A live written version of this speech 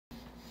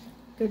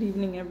Good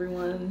evening,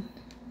 everyone.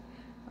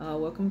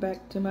 Welcome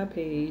back to my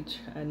page.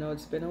 I know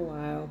it's been a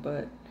while,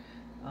 but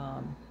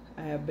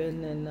I have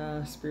been in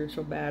a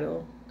spiritual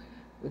battle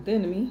with the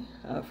enemy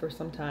for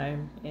some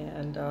time,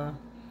 and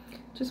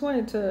just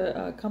wanted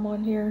to come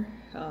on here.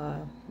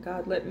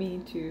 God led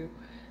me to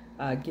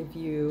give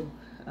you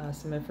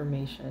some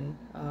information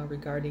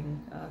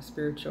regarding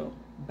spiritual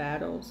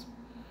battles,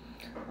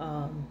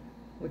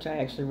 which I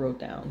actually wrote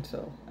down.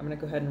 So I'm going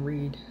to go ahead and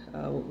read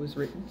what was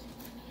written.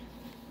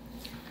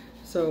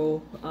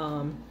 So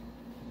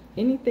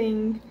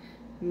anything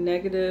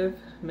negative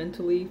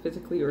mentally,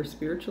 physically, or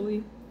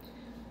spiritually,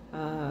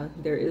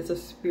 there is a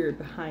spirit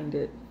behind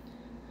it.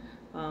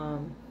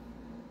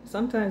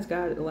 Sometimes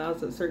God allows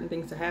certain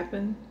things to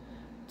happen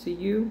to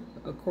you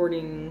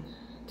according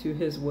to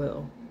His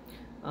will.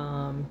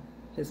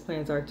 His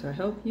plans are to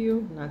help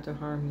you, not to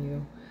harm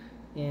you,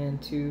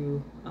 and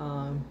to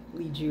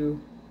lead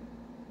you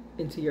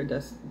into your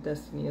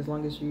destiny as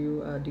long as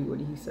you do what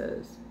He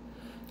says.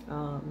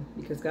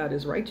 Because God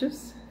is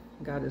righteous,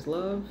 God is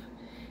love,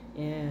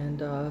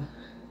 and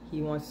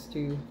He wants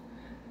to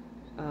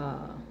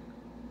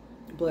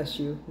bless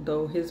you,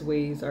 though His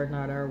ways are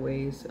not our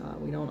ways.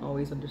 We don't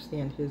always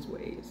understand His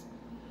ways.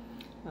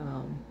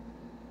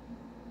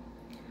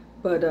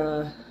 But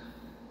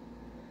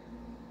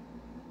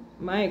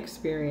my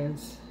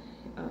experience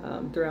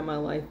throughout my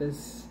life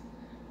is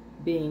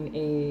being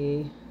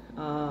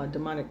a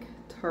demonic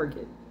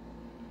target.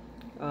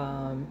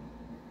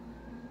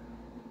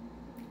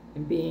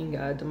 And being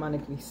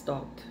demonically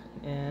stalked,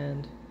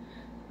 and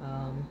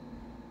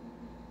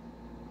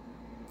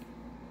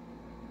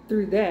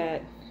through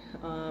that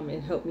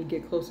it helped me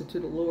get closer to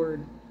the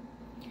Lord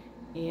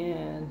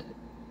and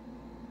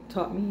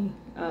taught me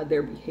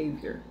their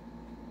behavior.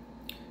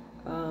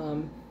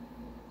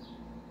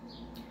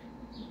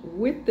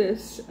 With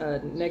this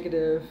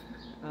negative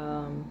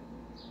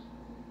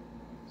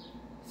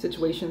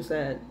situations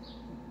that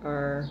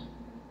are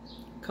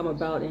come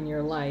about in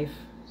your life,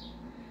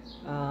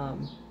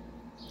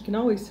 you can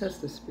always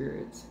test the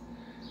spirits.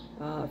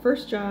 1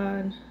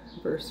 John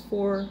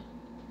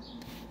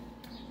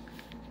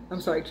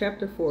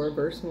chapter 4,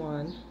 verse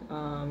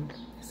 1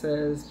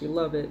 says,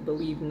 "Beloved,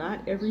 believe not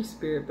every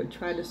spirit, but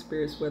try the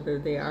spirits whether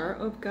they are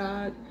of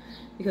God,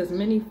 because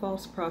many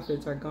false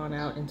prophets are gone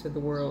out into the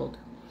world.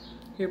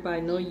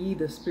 Hereby know ye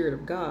the Spirit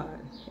of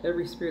God.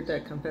 Every spirit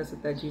that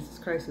confesseth that Jesus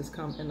Christ is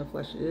come in the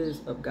flesh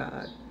is of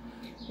God.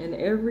 And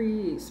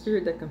every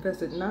spirit that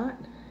confesseth not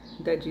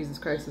that Jesus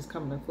Christ is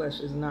come in the flesh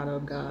is not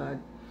of God.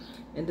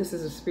 And this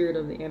is the spirit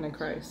of the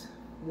Antichrist,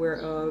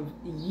 whereof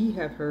ye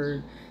have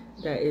heard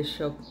that it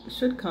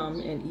should come,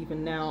 and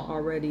even now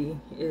already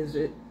is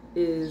it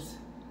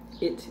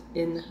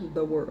in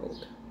the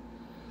world."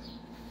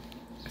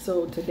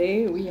 So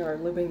today we are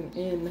living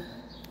in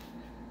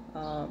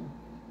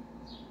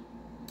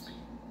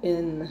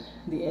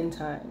the end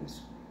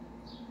times,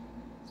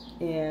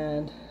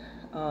 and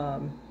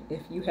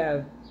if you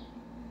have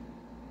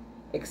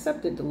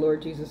accepted the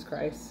Lord Jesus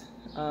Christ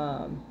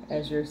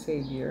as your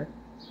Savior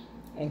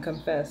and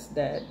confess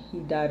that He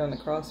died on the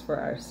cross for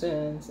our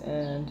sins,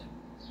 and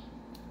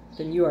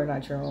then you are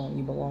not your own,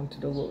 you belong to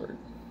the Lord.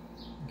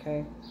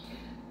 Okay?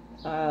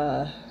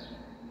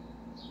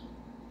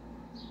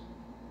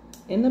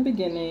 In the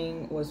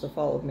beginning was the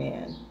fall of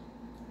man,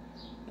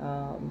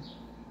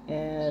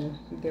 and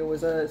there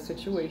was a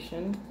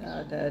situation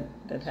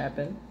that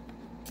happened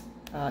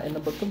in the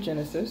book of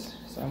Genesis.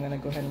 So I'm going to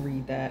go ahead and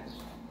read that.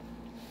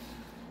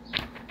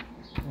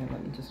 And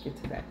let me just get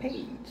to that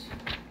page.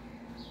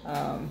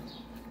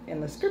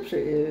 And the scripture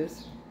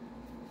is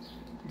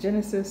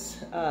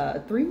Genesis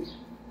 3,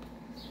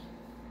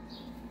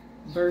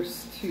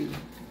 verse 2.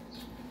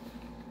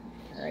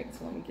 All right,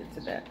 so let me get to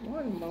that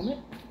one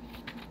moment.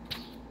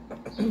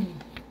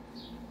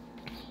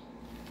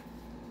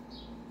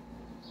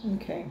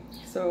 Okay,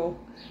 so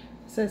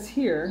it says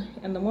here,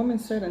 "And the woman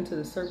said unto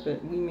the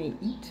serpent, We may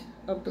eat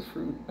of the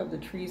fruit of the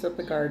trees of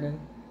the garden,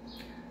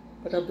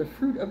 but of the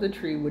fruit of the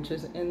tree which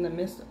is in the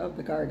midst of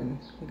the garden,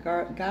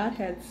 God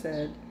had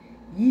said,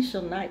 Ye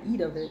shall not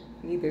eat of it,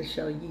 neither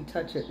shall ye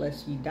touch it,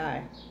 lest ye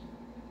die.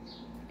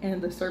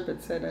 And the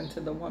serpent said unto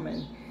the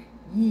woman,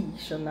 Ye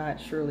shall not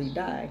surely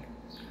die.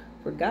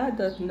 For God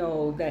doth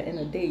know that in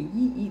a day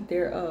ye eat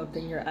thereof,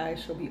 then your eyes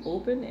shall be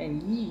opened,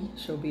 and ye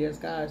shall be as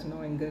gods,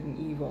 knowing good and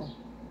evil.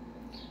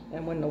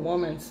 And when the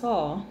woman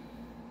saw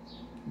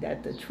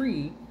that the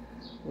tree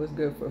was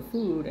good for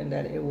food, and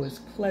that it was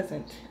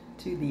pleasant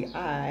to the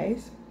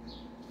eyes,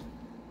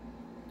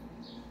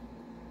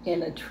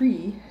 and a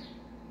tree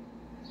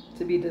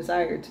to be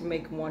desired to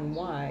make one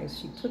wise,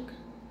 she took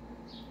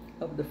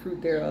of the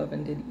fruit thereof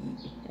and did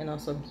eat,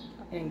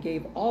 and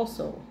gave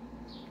also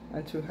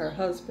unto her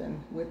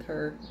husband with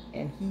her,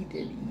 and he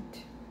did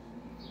eat."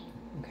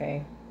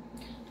 Okay.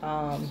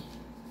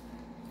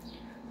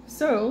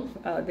 So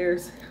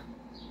there's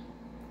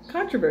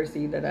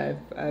controversy that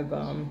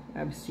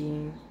I've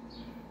seen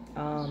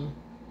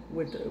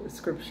with the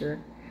scripture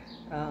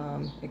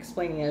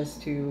explaining as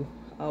to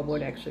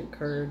what actually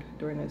occurred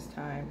during this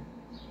time.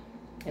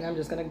 And I'm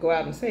just going to go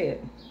out and say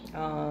it.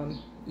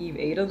 Eve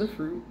ate of the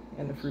fruit,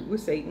 and the fruit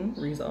was Satan,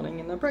 resulting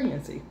in the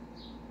pregnancy.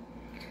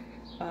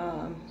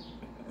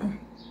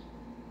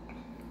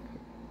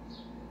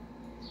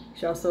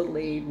 She also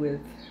laid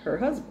with her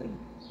husband,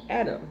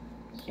 Adam,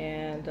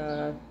 and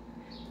that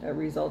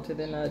resulted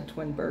in a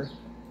twin birth.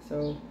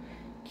 So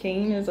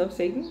Cain is of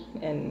Satan,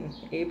 and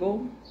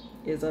Abel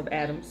is of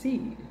Adam's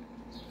seed.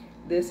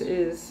 This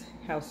is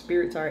how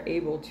spirits are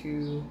able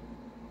to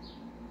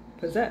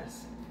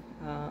possess.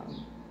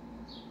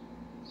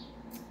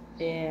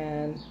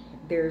 And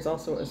there's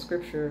also a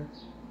scripture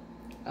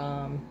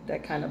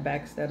that kind of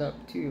backs that up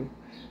too.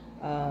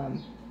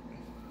 I'm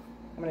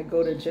going to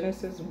go to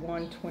Genesis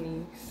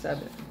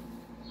 1:27.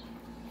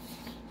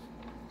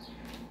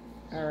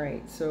 All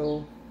right,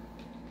 so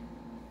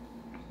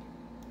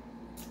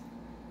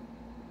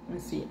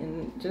let's see.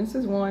 In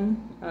Genesis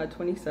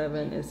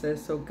 1:27, it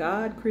says, "So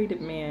God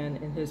created man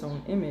in his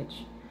own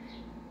image.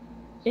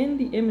 In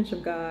the image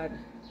of God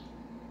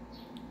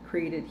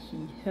created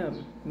he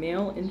him.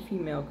 Male and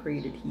female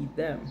created he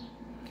them.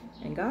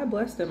 And God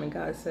blessed them, and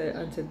God said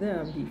unto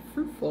them, Be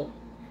fruitful,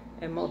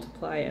 and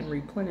multiply, and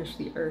replenish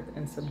the earth,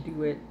 and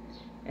subdue it,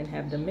 and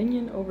have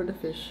dominion over the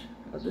fish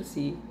of the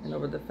sea, and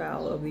over the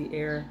fowl of the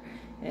air,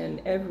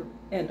 and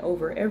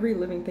over every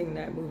living thing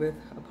that moveth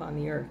upon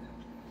the earth."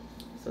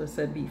 So it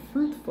said, be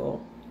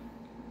fruitful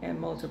and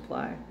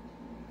multiply.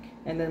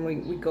 And then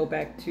we go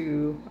back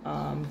to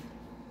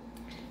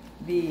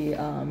the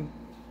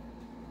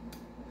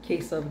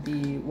case of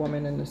the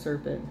woman and the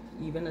serpent,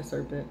 even a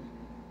serpent.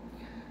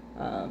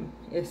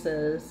 It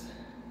says,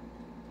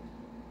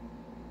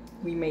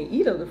 we may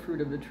eat of the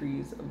fruit of the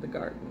trees of the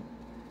garden.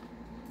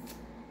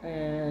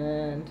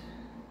 And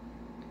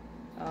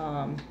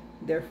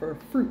therefore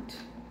fruit,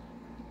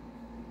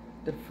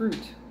 the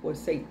fruit was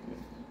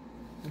Satan.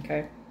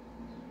 Okay.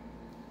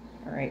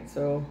 All right,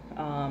 so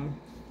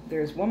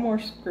there's one more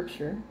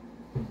scripture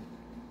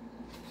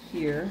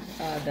here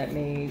that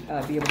may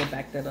be able to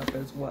back that up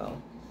as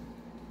well.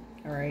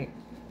 All right,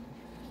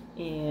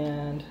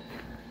 and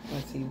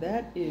let's see,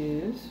 that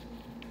is,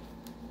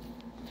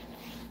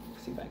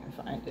 let's see if I can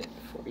find it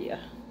for you.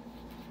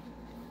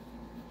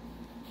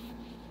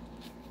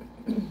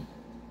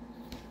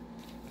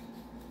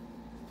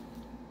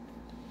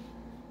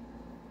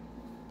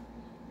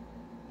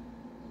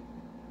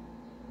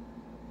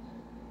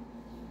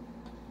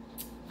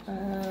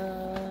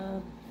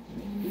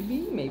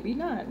 Maybe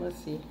not.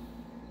 Let's see.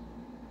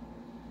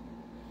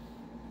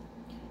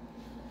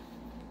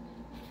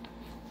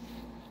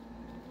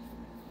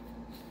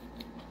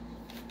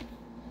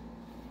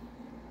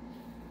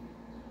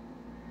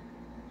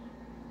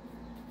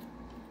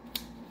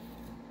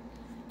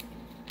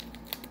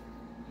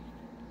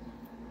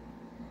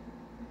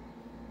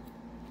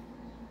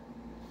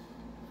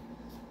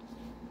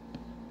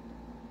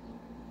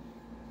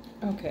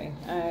 Okay,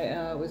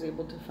 I was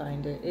able to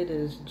find it. It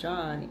is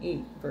John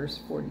 8, verse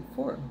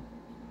 44.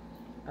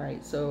 All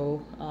right,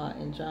 so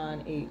in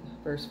John 8,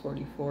 verse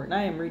 44, and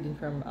I am reading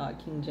from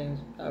King James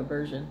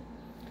Version.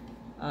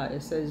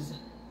 It says,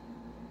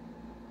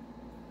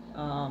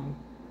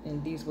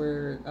 and these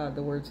were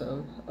the words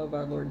of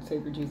our Lord and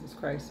Savior Jesus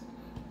Christ.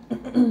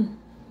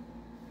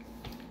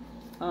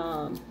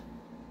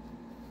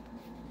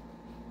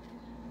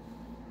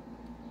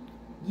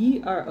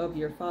 Ye are of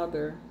your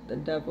father, the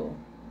devil,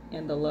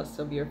 and the lusts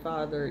of your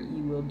father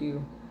ye will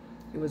do.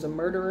 He was a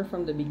murderer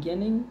from the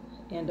beginning,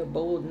 and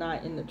abode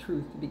not in the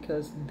truth,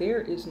 because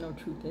there is no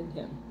truth in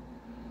him.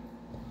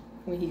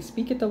 When he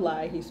speaketh a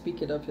lie, he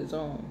speaketh of his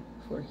own,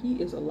 for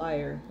he is a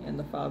liar and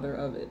the father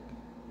of it.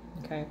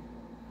 Okay?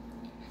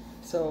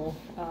 So,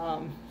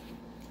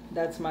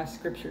 that's my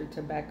scripture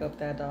to back up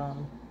that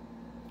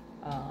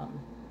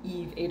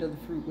Eve ate of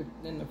the fruit,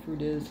 and the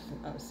fruit is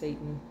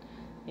Satan.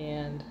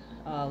 And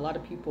a lot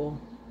of people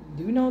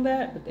do know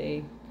that, but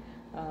they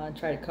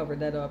try to cover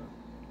that up.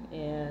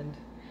 And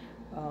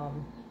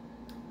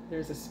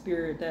there's a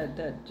spirit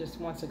that just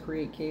wants to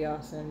create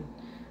chaos and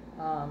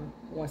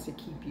wants to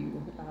keep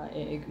you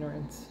in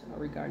ignorance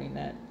regarding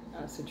that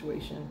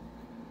situation.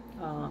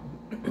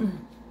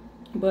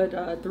 But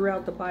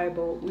throughout the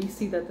Bible, we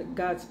see that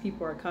God's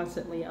people are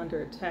constantly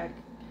under attack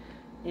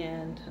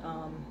and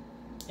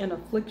in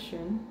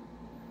affliction.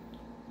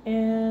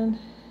 And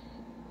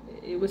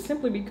it was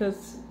simply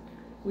because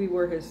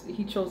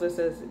he chose us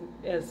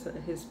as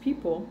his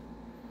people,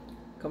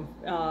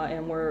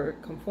 and were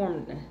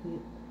conformed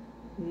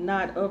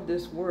not of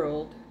this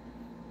world,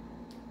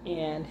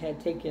 and had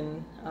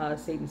taken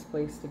Satan's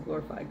place to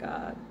glorify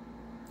God,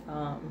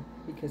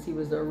 because he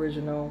was the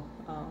original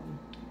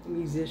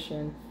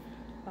musician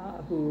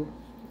who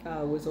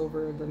was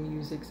over the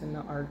musics and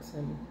the arts,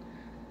 and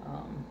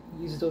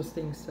used those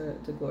things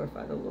to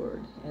glorify the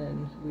Lord,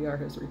 and we are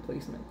his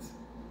replacements.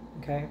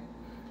 Okay.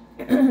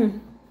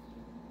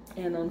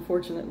 And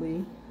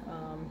unfortunately,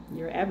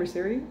 your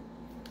adversary,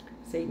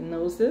 Satan,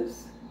 knows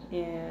this,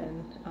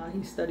 and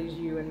he studies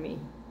you and me.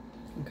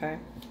 Okay.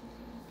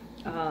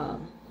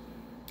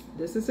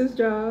 This is his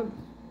job,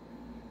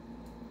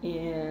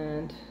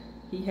 and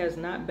he has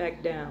not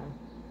backed down.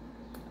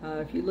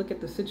 If you look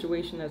at the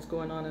situation that's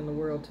going on in the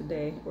world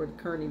today, or the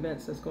current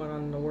events that's going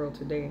on in the world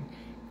today,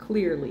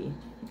 clearly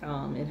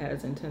it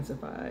has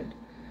intensified.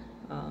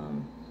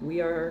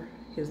 We are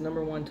his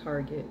number one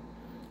target,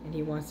 and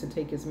he wants to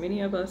take as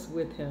many of us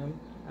with him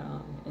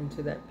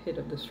into that pit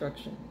of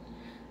destruction.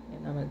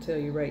 And I'm going to tell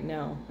you right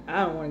now,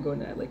 I don't want to go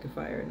into that lake of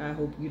fire, and I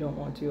hope you don't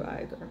want to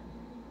either,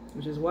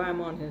 which is why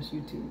I'm on his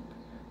YouTube.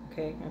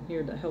 Okay, I'm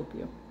here to help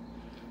you.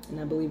 And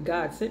I believe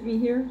God sent me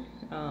here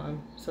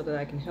so that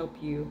I can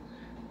help you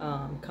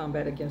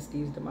combat against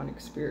these demonic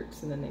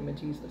spirits in the name of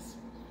Jesus.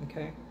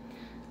 Okay.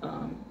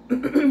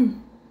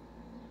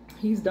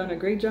 He's done a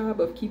great job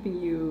of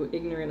keeping you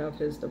ignorant of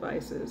his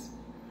devices.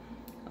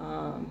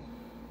 I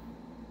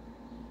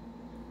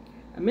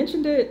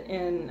mentioned it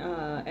and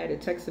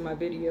added text in my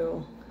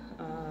video.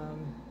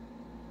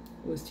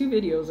 It was 2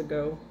 videos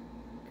ago.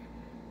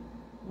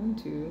 1,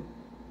 2,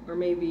 or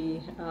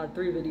maybe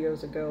 3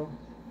 videos ago,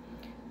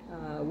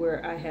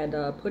 where I had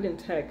put in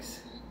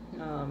text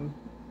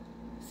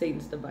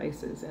Satan's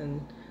devices,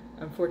 and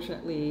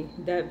unfortunately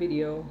that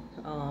video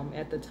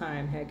at the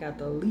time had got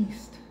the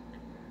least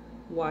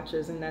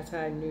watches, and that's how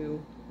I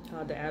knew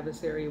the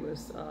adversary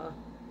was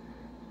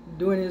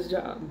doing his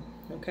job.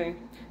 Okay,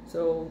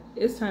 so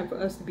it's time for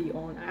us to be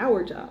on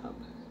our job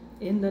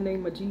in the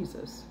name of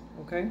Jesus.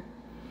 Okay,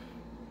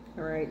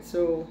 all right,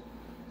 so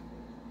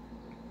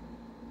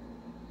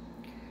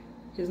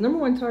his number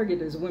one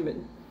target is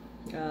women,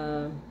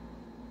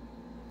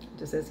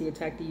 just as he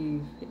attacked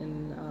Eve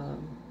in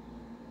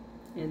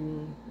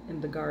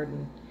the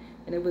garden,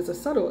 and it was a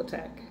subtle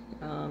attack.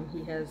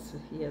 He has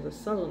a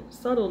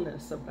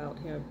subtleness about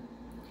him,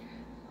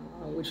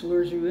 which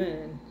lures you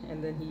in,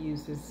 and then he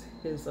uses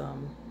his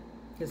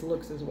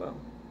looks as well,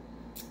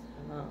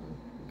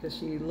 because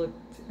she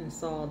looked and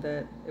saw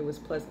that it was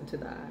pleasant to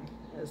the eye,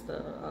 as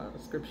the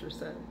scripture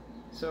said.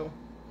 So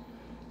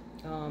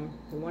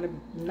we want to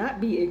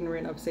not be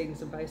ignorant of Satan's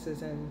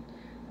devices and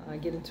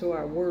get into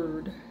our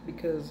word,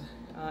 because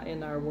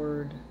in our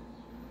word,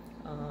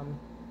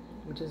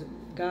 which is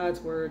God's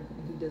word,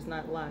 and he does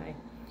not lie,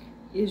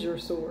 is your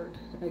sword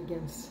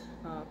against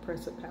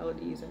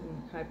principalities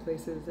and high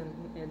places,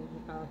 and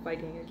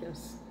fighting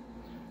against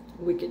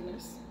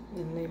wickedness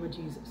in the name of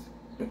Jesus.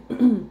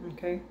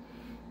 Okay.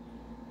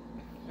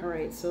 All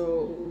right,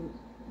 so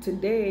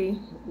today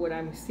what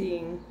I'm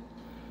seeing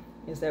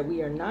is that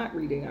we are not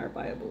reading our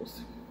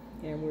Bibles,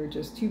 and we're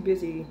just too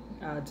busy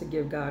to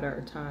give God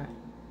our time.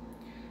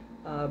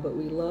 But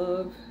we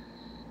love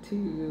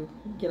to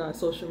get on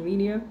social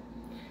media,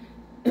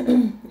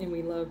 and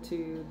we love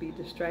to be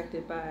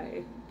distracted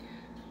by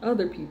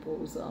other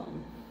people's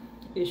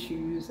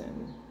issues,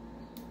 and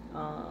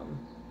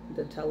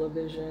the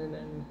television,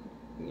 and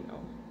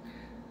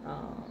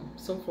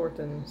so forth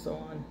and so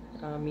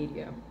on,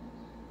 media.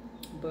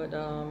 But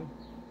the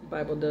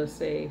Bible does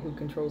say who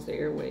controls the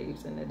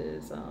airwaves, and it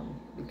is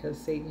because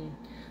Satan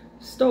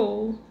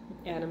stole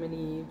Adam and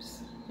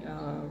Eve's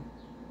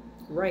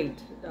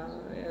right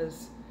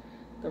as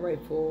the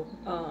rightful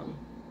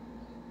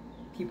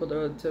people,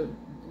 to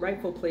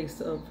rightful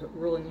place of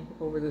ruling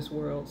over this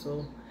world.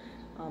 So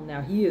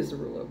now he is the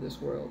ruler of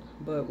this world.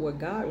 But what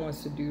God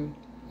wants to do,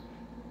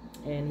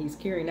 and he's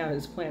carrying out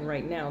his plan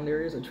right now, and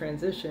there is a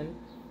transition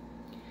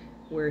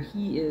where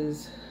he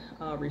is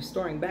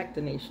restoring back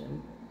the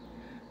nation,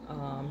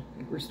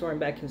 restoring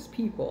back his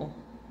people,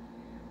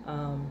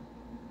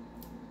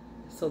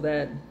 so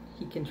that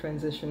he can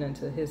transition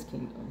into his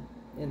kingdom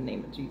in the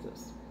name of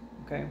Jesus.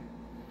 Okay.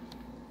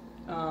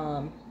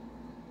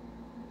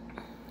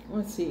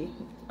 Let's see.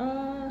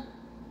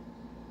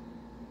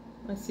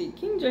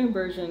 King James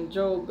Version,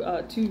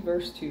 Job 2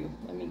 verse 2.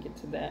 Let me get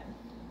to that.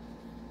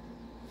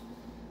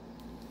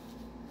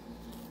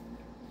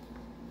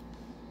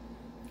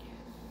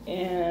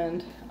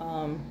 And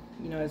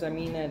as I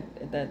mean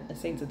that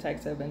Satan's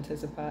attacks have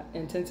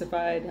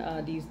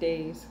intensified these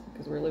days,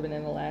 because we're living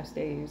in the last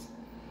days.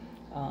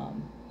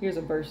 Here's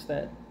a verse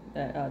that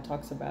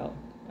talks about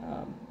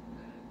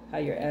how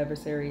your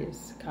adversary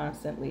is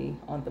constantly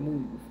on the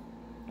move.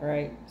 All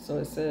right, so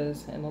it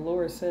says, "And the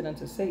Lord said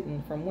unto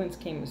Satan, From whence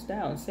camest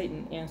thou? And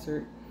Satan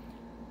answered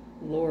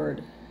the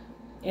Lord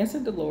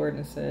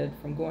and said,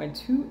 From going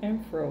to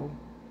and fro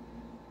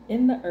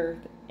in the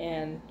earth,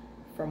 and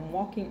from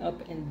walking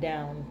up and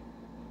down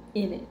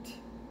in it."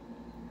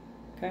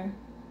 Okay,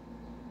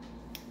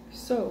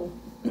 so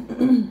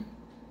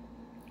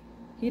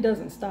he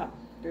doesn't stop.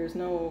 There's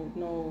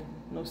no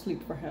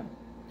sleep for him.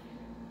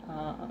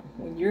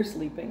 When you're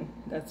sleeping,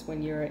 that's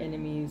when your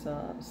enemies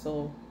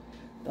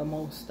the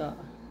most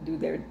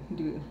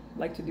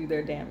like to do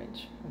their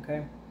damage.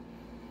 Okay,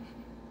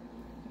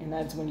 and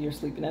that's when you're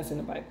sleeping. That's in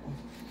the Bible.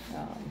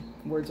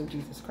 Words of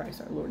Jesus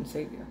Christ, our Lord and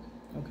Savior.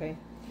 Okay,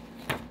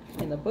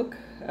 in the book,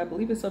 I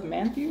believe it's of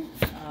Matthew,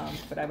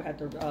 but I would have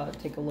to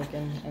take a look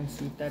and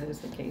see if that is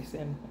the case,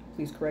 and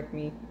please correct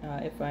me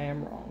if I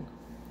am wrong.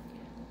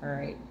 All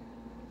right,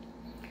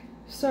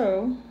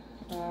 so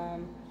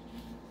I'm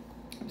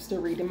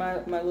still reading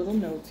my little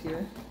notes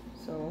here,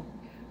 so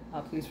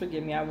please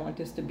forgive me. I want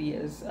this to be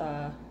as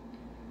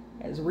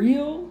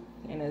real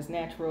and as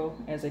natural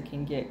as it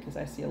can get, because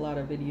I see a lot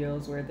of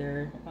videos where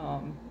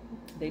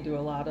they do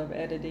a lot of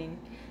editing.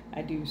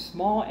 I do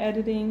small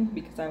editing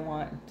because I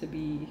want to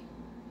be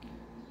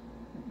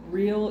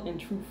real and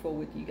truthful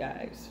with you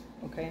guys,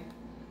 okay?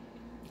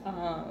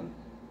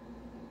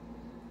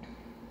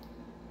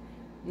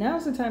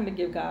 Now's the time to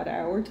give God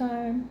our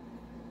time,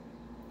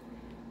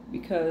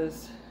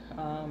 because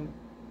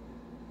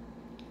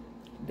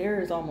there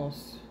is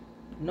almost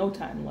no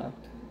time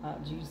left.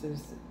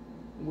 Jesus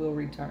will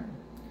return.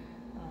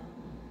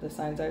 The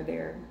signs are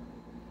there,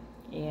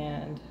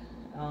 and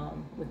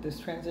with this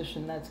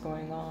transition that's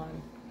going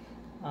on,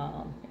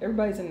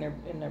 everybody's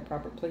in their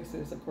proper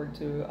places according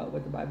to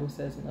what the Bible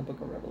says in the book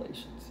of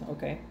Revelations,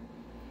 okay?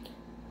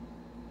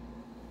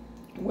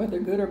 Whether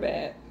good or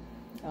bad,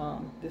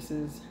 this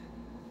is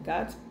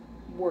God's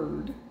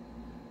word,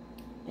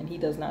 and he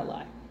does not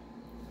lie,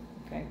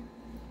 okay?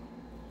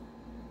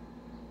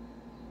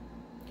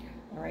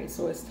 All right,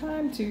 so it's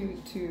time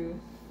to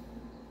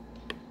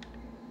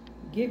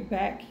get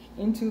back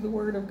into the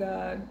word of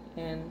God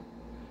and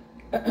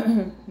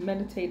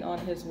meditate on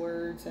his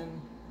words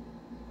and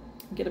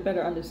get a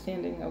better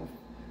understanding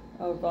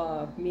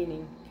of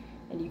meaning.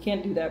 And you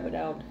can't do that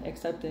without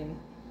accepting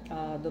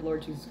the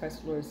Lord Jesus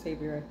Christ, the Lord and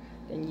Savior.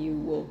 Then you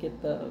will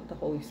get the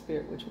Holy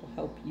Spirit, which will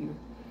help you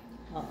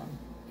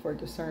for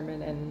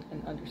discernment and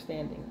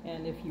understanding.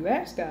 And if you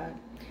ask God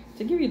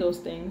to give you those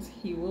things,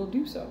 he will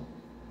do so.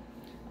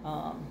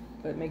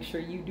 But make sure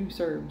you do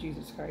serve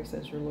Jesus Christ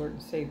as your Lord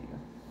and Savior.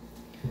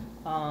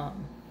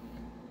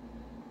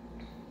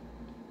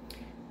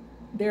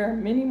 There are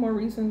many more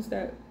reasons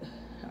that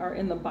are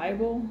in the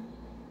Bible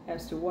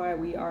as to why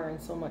we are in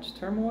so much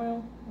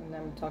turmoil, and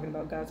I'm talking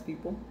about God's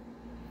people,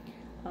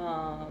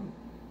 and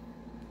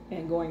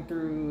going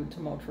through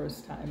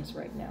tumultuous times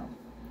right now.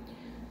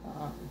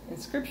 In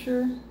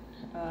Scripture,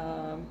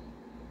 the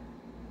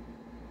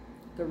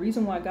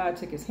reason why God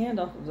took his hand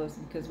off of us is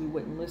because we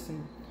wouldn't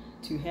listen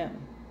to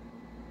him.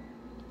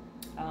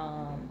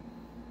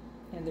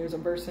 And there's a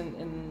verse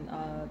in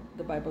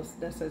the Bible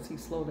that says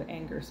he's slow to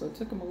anger. So it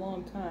took him a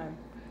long time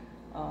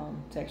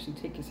to actually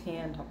take his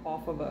hand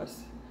off of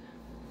us.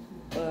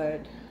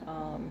 But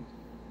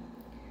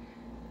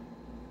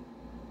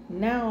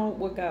now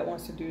what God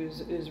wants to do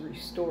is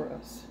restore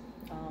us.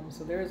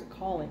 So there is a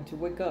calling to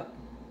wake up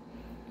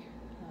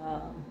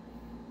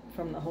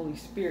from the Holy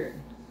Spirit.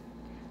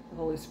 The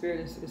Holy Spirit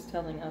is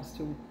telling us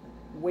to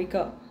wake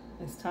up.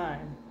 It's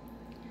time.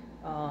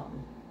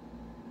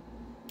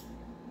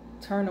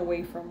 Turn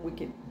away from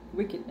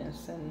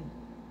wickedness and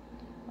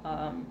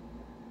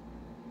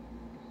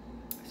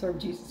serve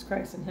Jesus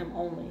Christ and him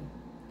only.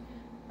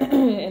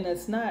 And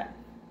it's not,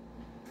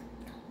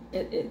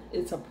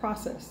 it's a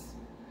process,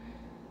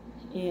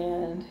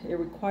 and it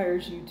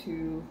requires you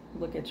to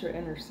look at your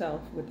inner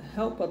self with the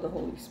help of the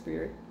Holy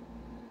Spirit.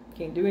 You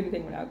can't do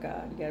anything without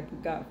God. You got to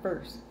put God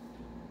first.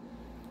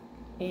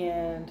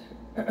 And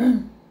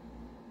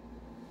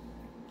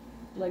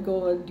let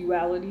go of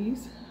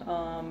dualities.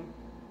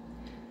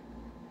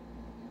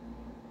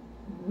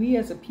 We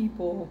as a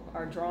people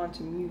are drawn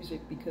to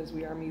music because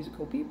we are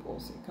musical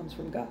peoples. It comes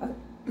from God.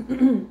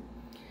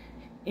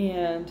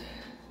 And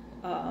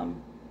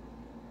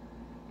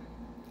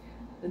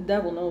the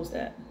devil knows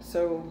that.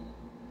 So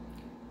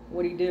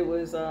what he did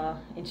was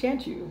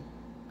enchant you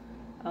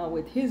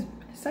with his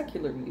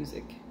secular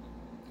music.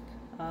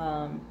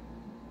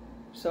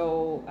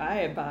 So I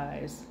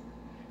advise,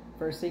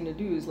 first thing to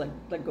do is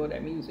let go of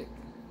that music.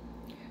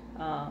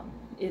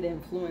 It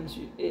influences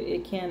you.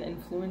 It can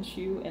influence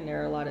you, and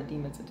there are a lot of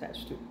demons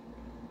attached to it.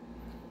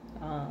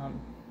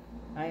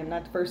 I am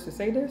not the first to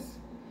say this,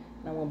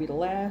 and I won't be the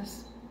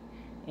last.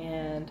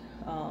 And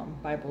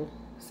Bible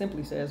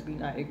simply says, "Be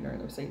not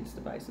ignorant of Satan's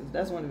devices."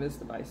 That's one of his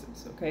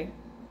devices. Okay,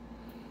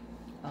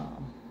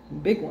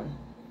 big one,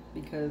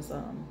 because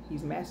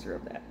he's master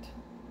of that.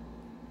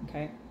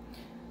 Okay.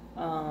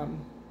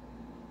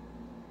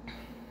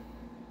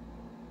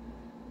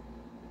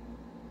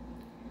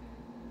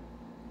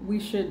 We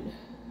should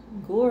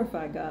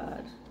glorify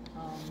God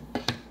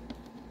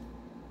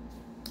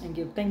and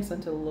give thanks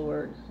unto the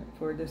Lord,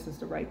 for this is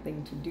the right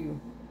thing to do.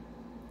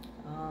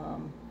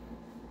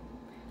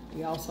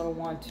 We also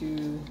want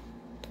to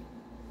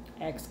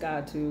ask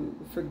God to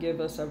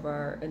forgive us of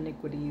our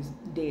iniquities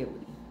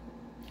daily,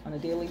 on a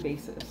daily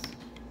basis.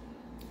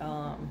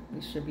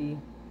 We should be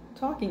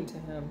talking to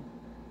him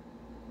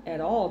at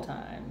all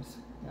times,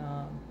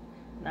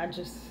 not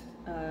just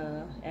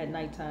at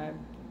nighttime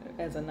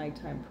as a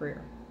nighttime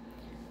prayer.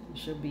 We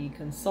should be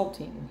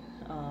consulting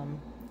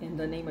in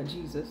the name of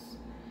Jesus,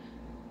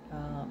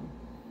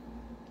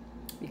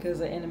 because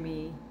the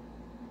enemy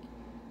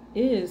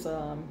is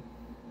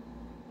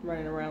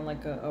running around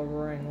like a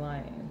roaring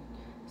lion,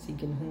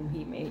 seeking whom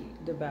he may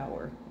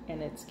devour.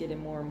 And it's getting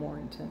more and more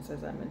intense,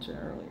 as I mentioned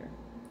earlier.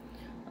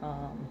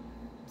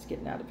 It's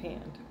getting out of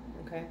hand,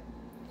 okay?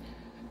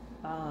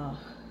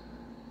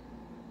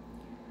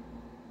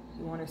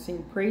 You want to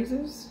sing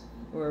praises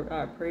or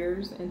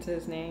prayers into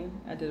his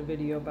name? I did a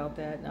video about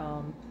that.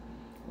 I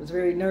was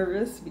very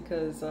nervous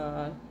because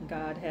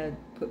God had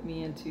put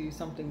me into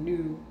something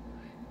new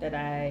that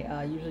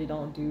I usually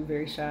don't do,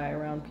 very shy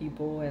around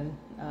people and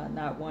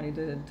not wanting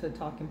to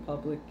talk in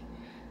public.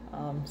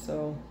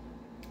 So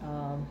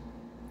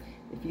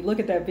if you look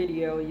at that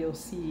video, you'll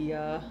see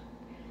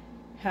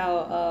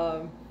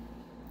how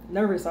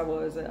nervous I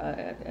was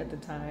at the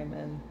time,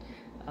 and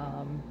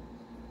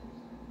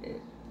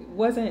it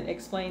wasn't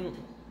explained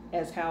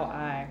as how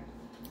I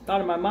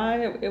thought in my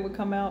mind it would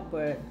come out,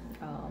 but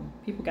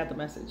people got the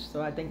message.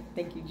 So I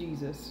thank you,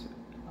 Jesus,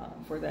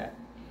 for that.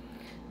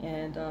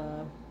 And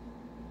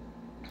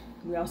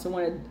we also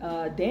want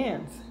to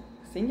dance,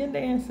 sing and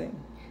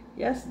dancing.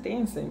 Yes,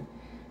 dancing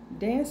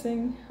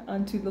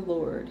unto the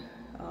Lord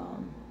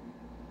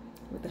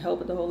with the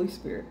help of the Holy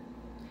Spirit.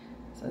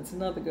 So that's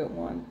another good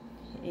one.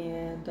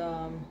 And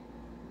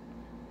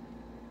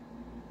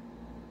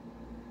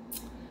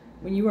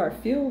when you are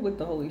filled with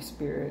the Holy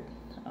Spirit,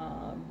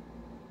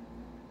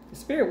 the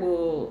Spirit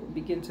will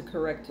begin to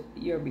correct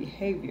your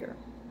behavior.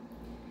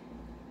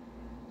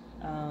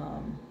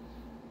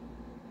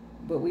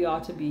 But we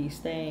ought to be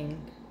staying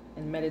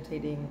and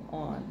meditating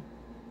on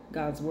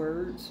God's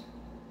words,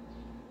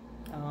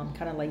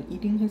 kind of like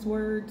eating His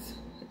words,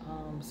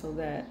 so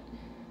that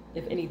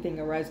if anything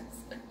arises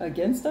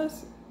against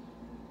us,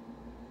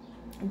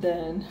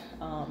 then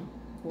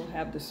we'll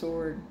have the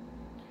sword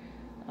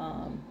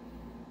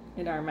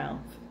in our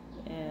mouth.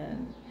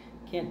 And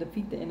can't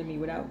defeat the enemy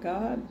without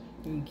God.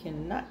 You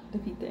cannot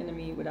defeat the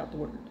enemy without the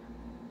word.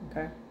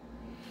 Okay?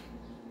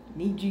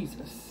 You need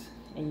Jesus,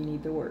 and you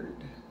need the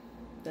word.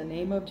 The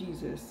name of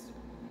Jesus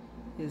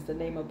is the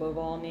name above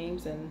all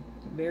names, and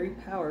very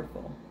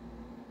powerful,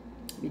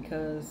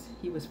 because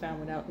He was found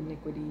without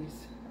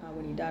iniquities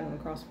when He died on the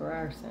cross for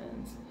our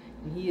sins.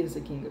 And He is the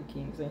King of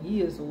Kings, and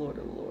He is the Lord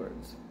of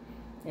Lords,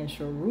 and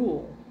shall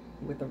rule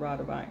with the rod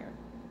of iron.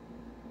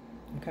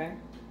 Okay?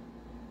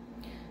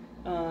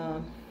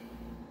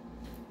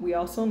 We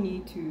also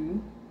need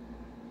to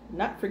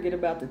not forget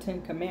about the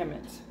 10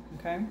 Commandments.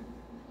 Okay?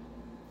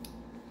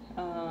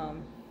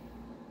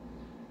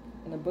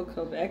 In the book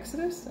of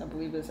Exodus, I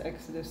believe it's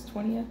Exodus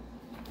 20th.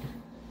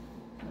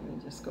 Let me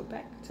just go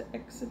back to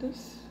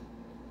Exodus.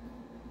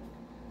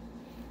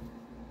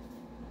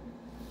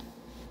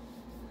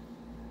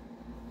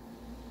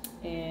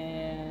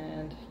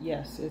 And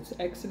yes, it's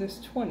Exodus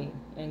 20.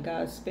 And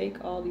God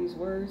spake all these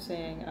words,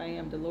 saying, I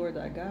am the Lord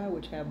thy God,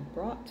 which have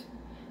brought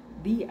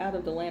thee out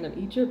of the land of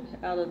Egypt,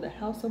 out of the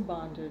house of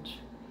bondage.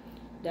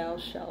 Thou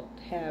shalt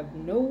have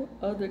no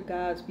other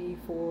gods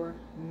before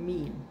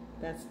me.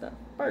 That's the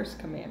first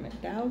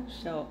commandment. Thou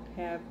shalt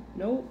have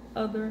no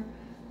other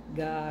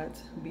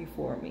gods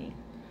before me.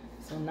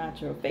 So not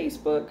your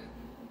Facebook,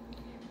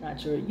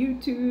 not your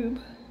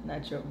YouTube,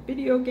 not your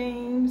video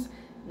games,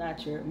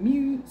 not your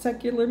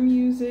secular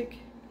music,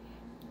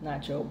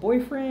 not your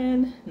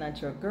boyfriend, not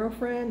your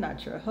girlfriend,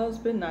 not your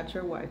husband, not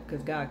your wife,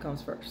 because God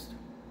comes first.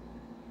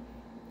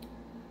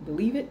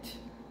 Believe it,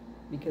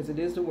 because it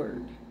is the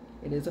word.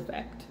 It is a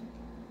fact.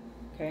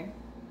 Okay?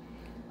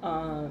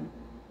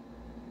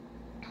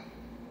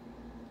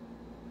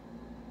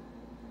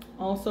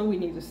 Also, we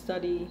need to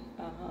study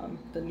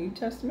the New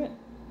Testament,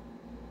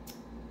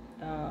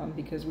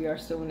 because we are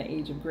still in the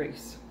age of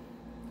grace.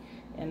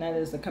 And that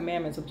is the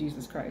commandments of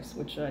Jesus Christ,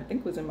 which I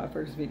think was in my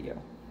first video.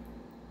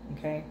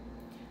 Okay?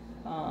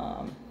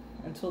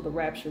 Until the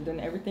rapture, then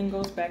everything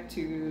goes back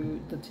to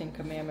the 10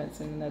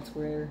 Commandments, and that's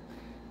where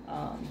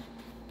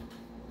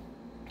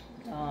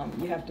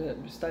you have to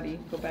study,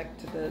 go back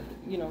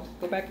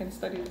and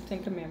study the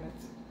 10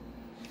 Commandments.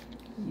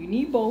 You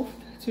need both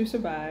to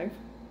survive.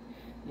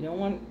 You don't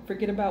want to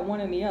forget about one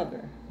and the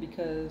other,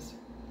 because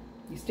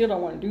you still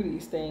don't want to do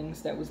these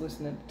things that was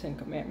listed in the 10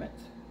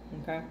 Commandments.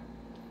 Okay?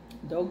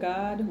 Though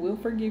God will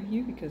forgive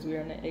you, because we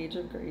are in the age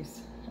of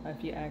grace,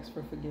 if you ask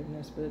for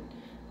forgiveness, but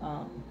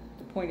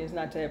the point is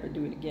not to ever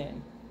do it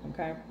again.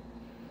 Okay?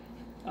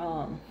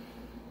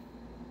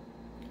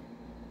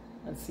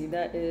 Let's see,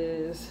 that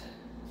is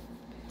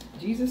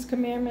Jesus'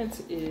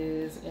 commandments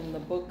is in the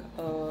book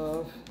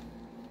of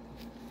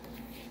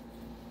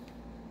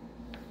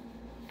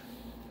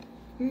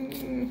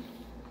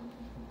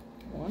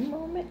one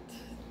moment.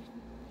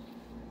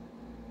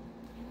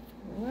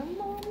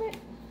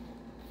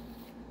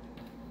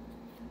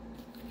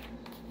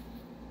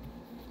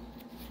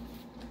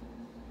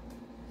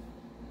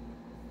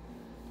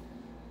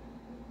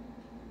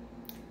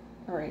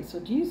 All right, so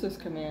Jesus'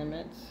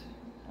 commandments,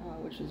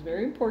 which is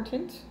very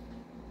important,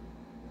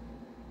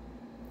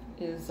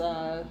 is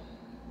the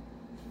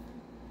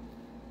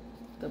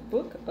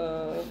book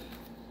of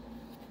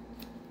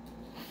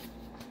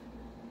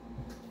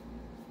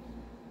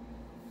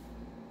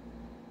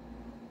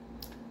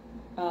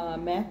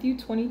Matthew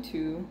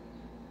 22,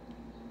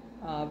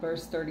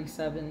 verse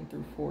 37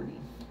 through 40.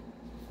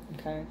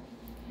 Okay?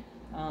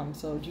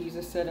 So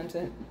Jesus said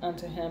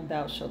unto him,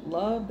 Thou shalt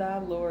love thy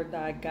Lord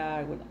thy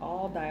God with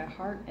all thy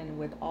heart, and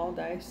with all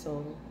thy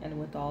soul, and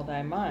with all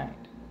thy mind.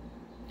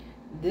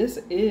 This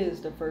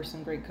is the first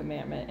and great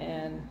commandment,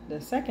 and the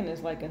second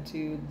is like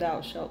unto,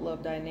 Thou shalt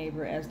love thy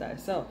neighbor as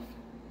thyself.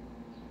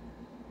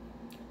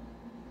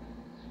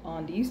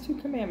 On these 2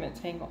 commandments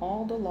hang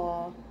all the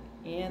law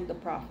and the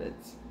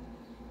prophets.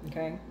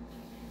 Okay.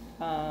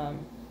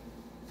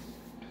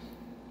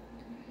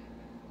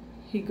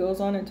 He goes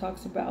on and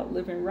talks about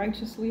living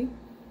righteously.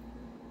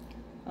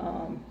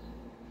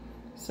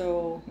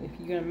 So if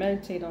you're going to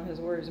meditate on his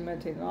words,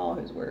 meditate on all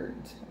his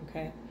words,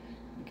 okay?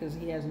 Because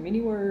he has many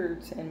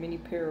words and many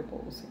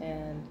parables,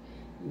 and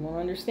you won't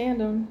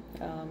understand them,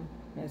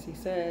 as he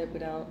said,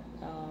 without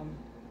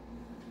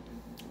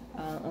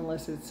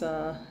unless it's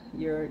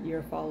you're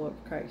a follower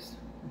of Christ,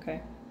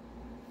 okay?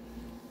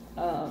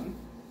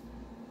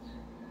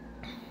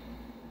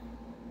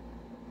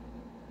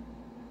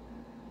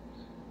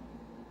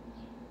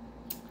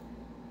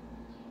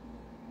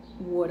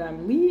 What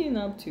I'm leading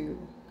up to,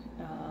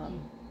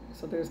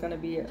 so there's going to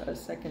be a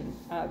second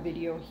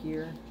video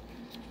here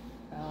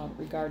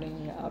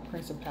regarding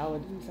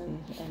principalities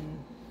and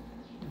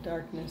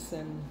darkness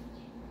and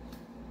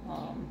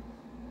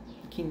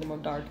kingdom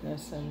of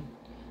darkness and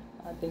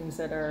things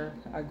that are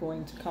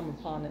going to come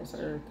upon this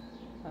earth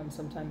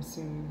sometime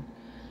soon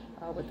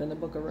within the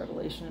book of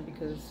Revelation,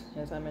 because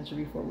as I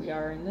mentioned before, we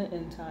are in the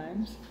end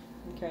times,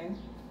 okay?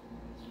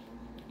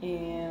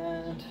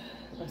 And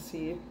let's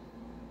see,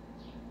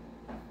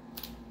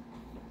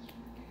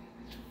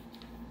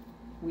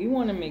 we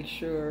want to make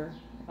sure,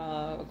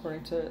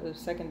 according to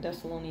 2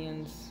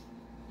 Thessalonians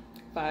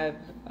 5,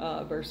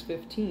 verse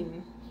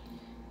 15,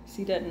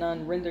 see that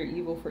none render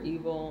evil for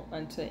evil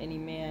unto any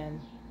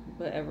man,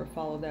 but ever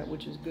follow that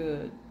which is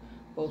good,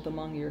 both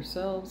among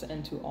yourselves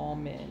and to all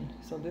men.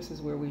 So this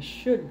is where we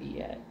should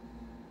be at.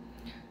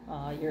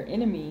 Your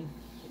enemy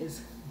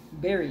is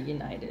very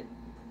united,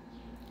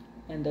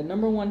 and the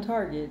number one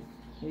target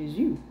is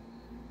you,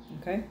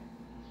 okay?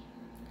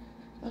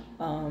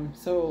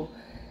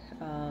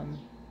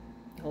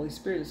 The Holy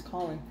Spirit is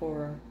calling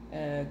for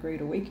a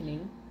great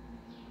awakening,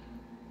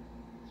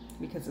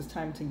 because it's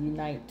time to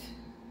unite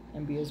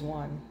and be as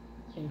one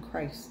in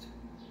Christ,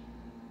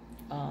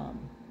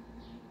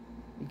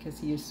 because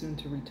he is soon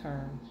to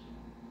return.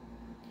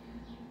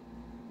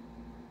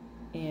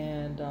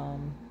 And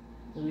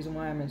the reason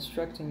why I'm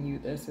instructing you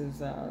this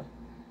is,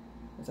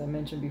 as I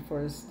mentioned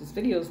before, this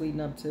video is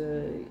leading up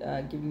to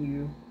giving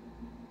you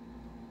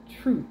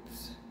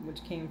truths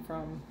which came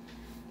from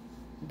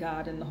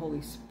God and the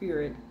Holy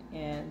Spirit,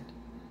 and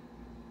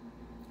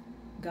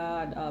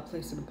God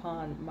placed it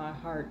upon my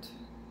heart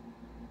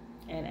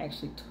and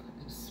actually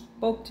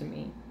spoke to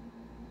me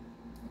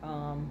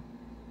and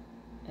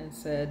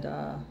said,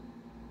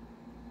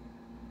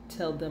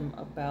 tell them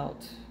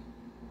about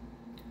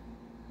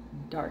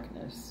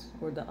darkness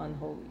or the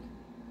unholy,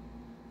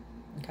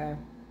 okay,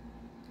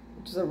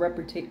 which is a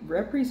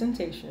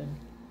representation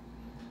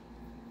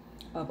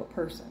of a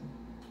person,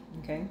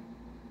 okay?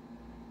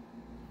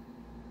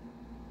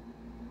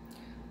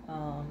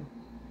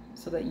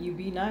 So that you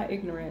be not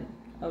ignorant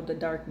of the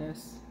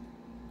darkness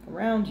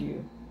around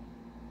you,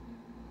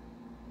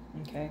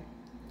 okay?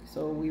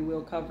 So we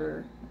will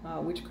cover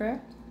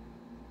witchcraft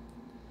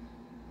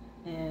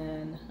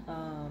and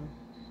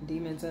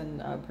demons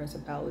and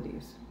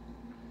principalities.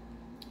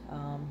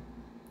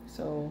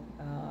 So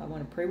I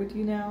want to pray with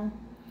you now.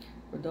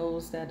 For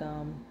those that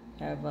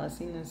have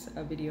seen this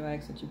video, I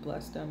ask that you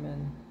bless them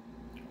and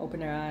open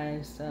their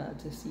eyes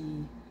to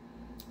see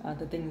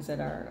the things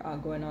that are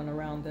going on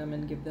around them,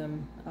 and give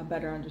them a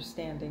better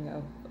understanding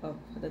of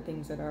the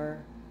things that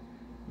are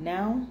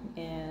now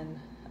and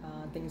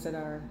things that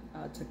are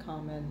to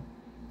come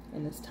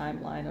in this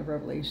timeline of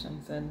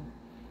Revelations. And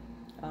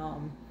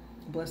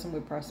bless them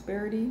with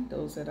prosperity,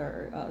 those that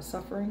are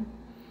suffering.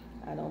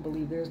 I don't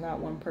believe there's not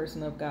one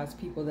person of God's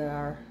people that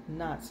are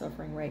not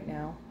suffering right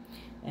now.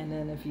 And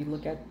then if you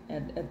look at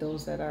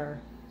those that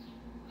are,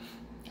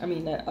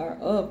 that are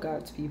of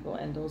God's people,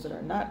 and those that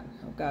are not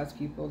of God's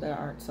people that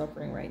aren't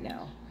suffering right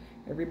now.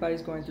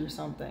 Everybody's going through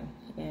something.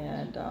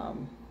 And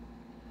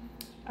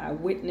I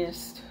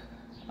witnessed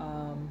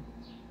 5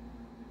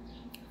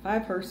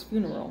 hearse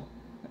funeral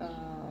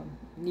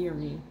near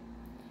me.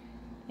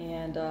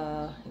 And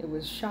it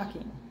was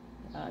shocking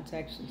to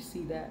actually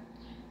see that.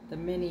 The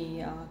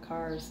many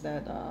cars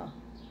that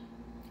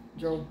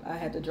I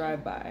had to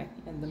drive by,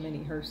 and the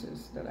many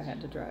hearses that I had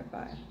to drive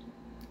by.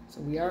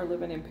 So we are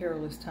living in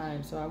perilous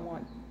times. So I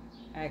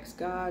ask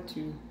God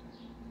to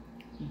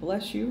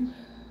bless you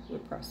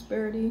with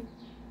prosperity,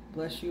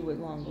 bless you with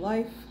long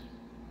life,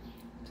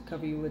 to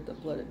cover you with the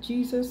blood of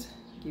Jesus,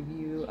 give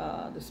you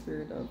the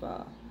spirit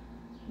of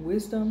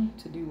wisdom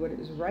to do what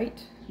is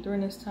right during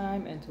this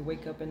time, and to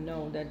wake up and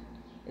know that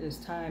it is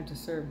time to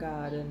serve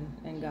God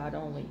and God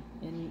only,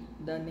 in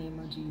the name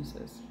of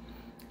Jesus.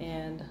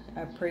 And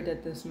I pray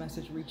that this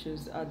message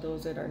reaches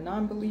those that are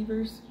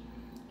non-believers,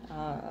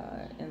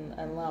 and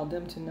allow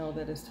them to know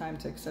that it's time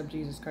to accept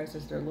Jesus Christ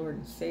as their Lord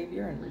and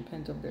Savior, and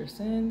repent of their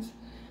sins,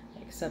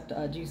 accept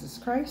Jesus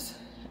Christ,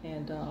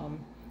 and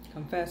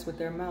confess with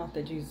their mouth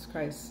that Jesus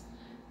Christ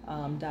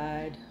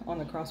died on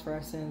the cross for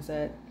our sins,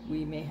 that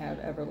we may have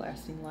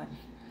everlasting life.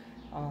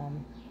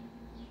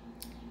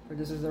 For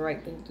this is the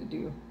right thing to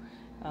do.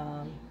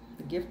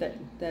 The gift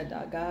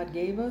that God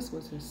gave us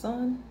was his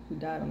son, who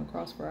died on the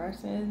cross for our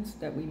sins,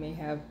 that we may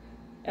have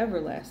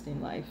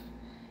everlasting life.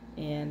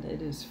 And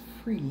it is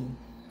free,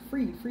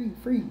 free, free,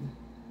 free.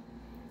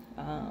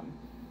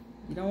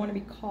 You don't want to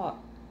be caught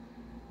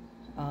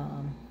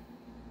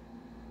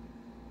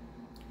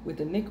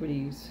with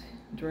iniquities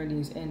during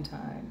these end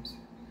times.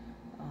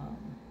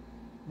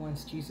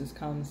 Once Jesus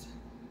comes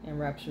and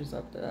raptures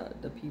up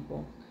the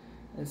people,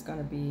 it's going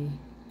to be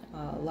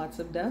lots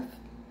of death,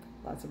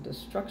 lots of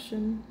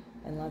destruction,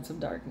 and lots of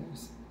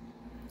darkness.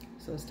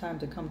 So it's time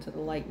to come to the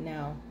light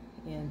now,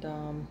 and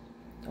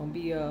don't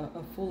be a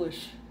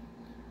foolish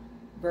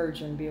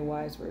virgin, be a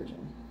wise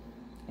virgin.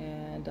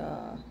 And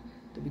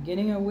the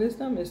beginning of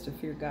wisdom is to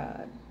fear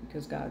God,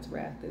 because God's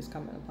wrath is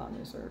coming upon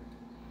this earth.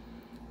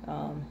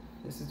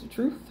 This is the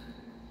truth,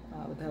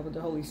 with the help of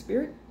the Holy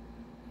Spirit.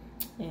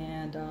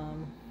 And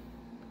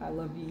I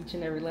love each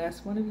and every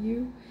last one of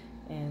you.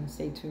 And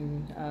stay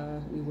tuned.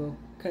 We will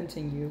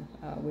continue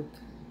with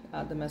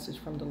the message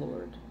from the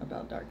Lord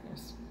about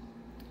darkness.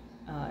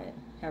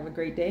 Have a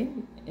great day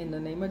in the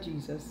name of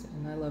Jesus.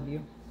 And I love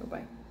you.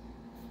 Bye-bye.